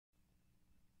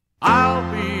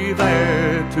be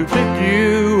there to pick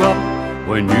you up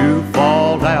when you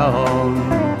fall down.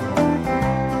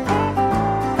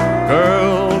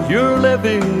 Girl, you're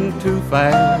living too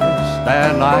fast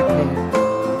and I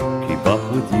can't keep up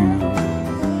with you.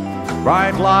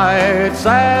 Bright lights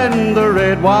and the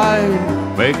red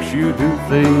wine makes you do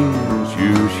things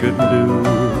you shouldn't do.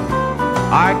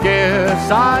 I guess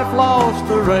I've lost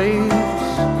the race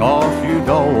 'cause you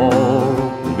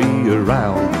don't be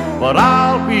around. But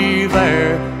I'll be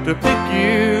there to pick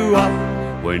you up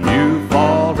when you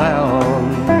fall down.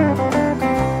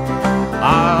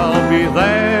 I'll be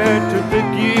there to pick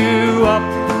you up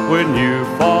when you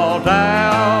fall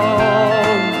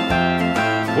down.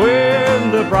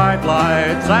 When the bright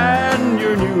lights and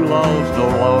your new love's no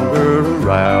longer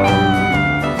around.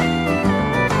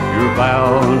 You're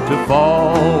bound to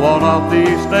fall one of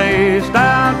these days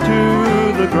down to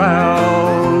the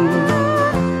ground.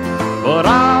 But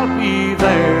I'll be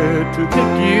there to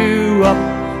pick you up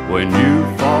when you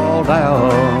fall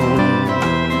down.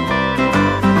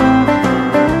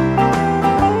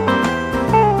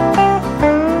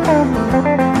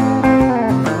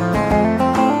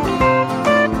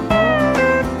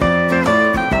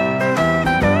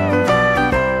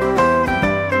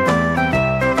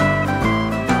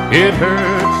 It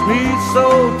hurts me so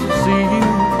to see you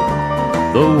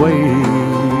the way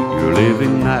you're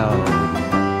living now.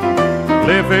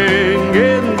 Living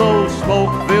in those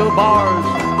smoke-filled bars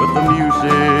with the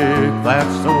music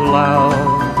that's so loud.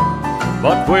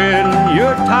 But when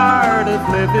you're tired of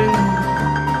living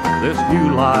this new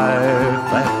life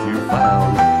that you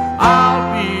found, I'll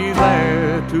be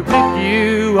there to pick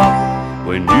you up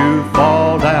when you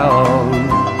fall down.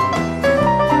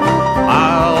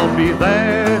 I'll be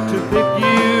there to pick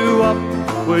you up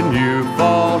when you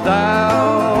fall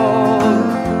down.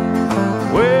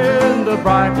 When the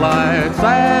bright lights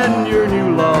and your new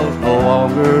love's no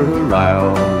longer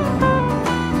around.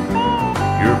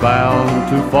 You're bound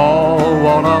to fall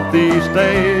one of these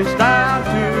days down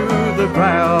to the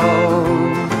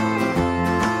ground.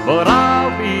 But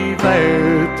I'll be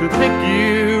there to pick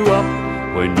you up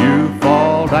when you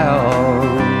fall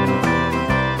down.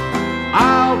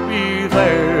 I'll be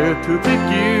there to pick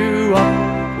you up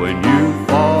when you